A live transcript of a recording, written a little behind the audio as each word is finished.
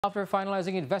After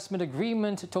finalizing investment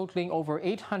agreement totaling over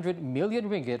 800 million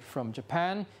ringgit from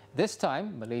Japan, this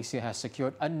time Malaysia has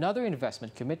secured another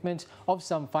investment commitment of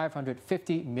some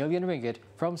 550 million ringgit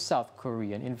from South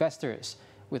Korean investors,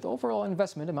 with overall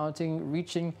investment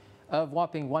reaching a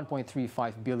whopping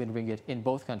 1.35 billion ringgit in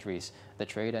both countries. The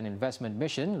trade and investment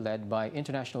mission, led by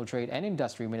International Trade and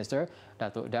Industry Minister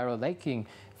Datuk Darell Leiking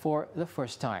for the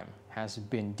first time, has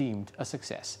been deemed a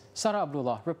success.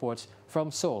 Abdullah reports from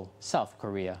Seoul, South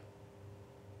Korea.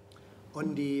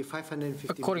 On the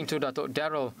 550 According to Datuk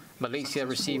Darell, Malaysia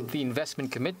received the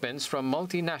investment commitments from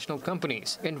multinational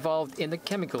companies involved in the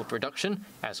chemical production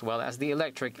as well as the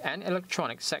electric and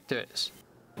electronic sectors.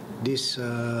 This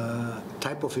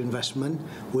type of investment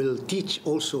will teach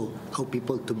also our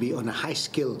people to be on a high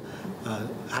skill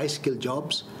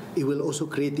jobs. It will also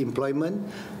create employment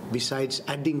besides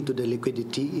adding to the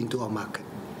liquidity into our market.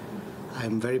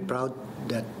 I'm very proud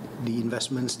that the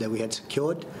investments that we had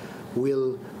secured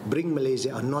will bring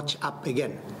Malaysia a notch up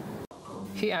again.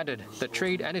 He added the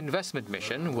trade and investment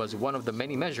mission was one of the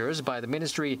many measures by the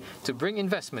ministry to bring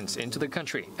investments into the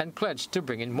country and pledged to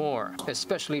bring in more,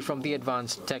 especially from the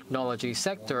advanced technology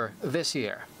sector this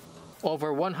year.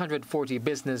 Over 140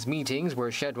 business meetings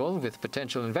were scheduled with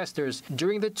potential investors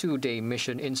during the two-day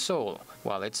mission in Seoul,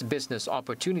 while its business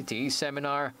opportunity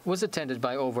seminar was attended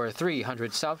by over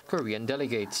 300 South Korean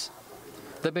delegates.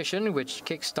 The mission, which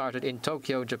kick-started in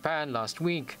Tokyo, Japan last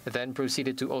week, then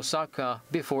proceeded to Osaka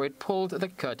before it pulled the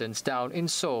curtains down in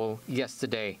Seoul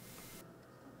yesterday.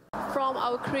 From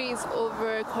our craze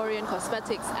over Korean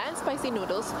cosmetics and spicy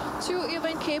noodles to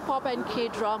even K-pop and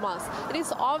K-dramas, it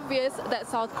is obvious that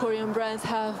South Korean brands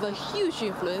have a huge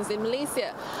influence in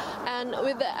Malaysia. And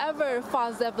with the ever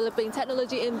fast developing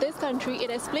technology in this country, it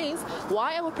explains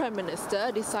why our Prime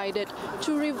Minister decided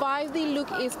to revive the Look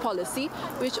East policy,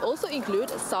 which also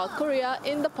includes South Korea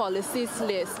in the policies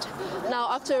list.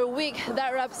 Now, after a week,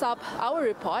 that wraps up our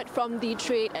report from the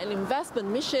Trade and Investment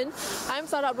Mission. I'm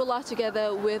Abdullah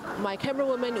together with my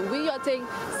camerawoman Wee Yotting,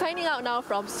 signing out now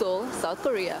from Seoul, South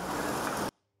Korea.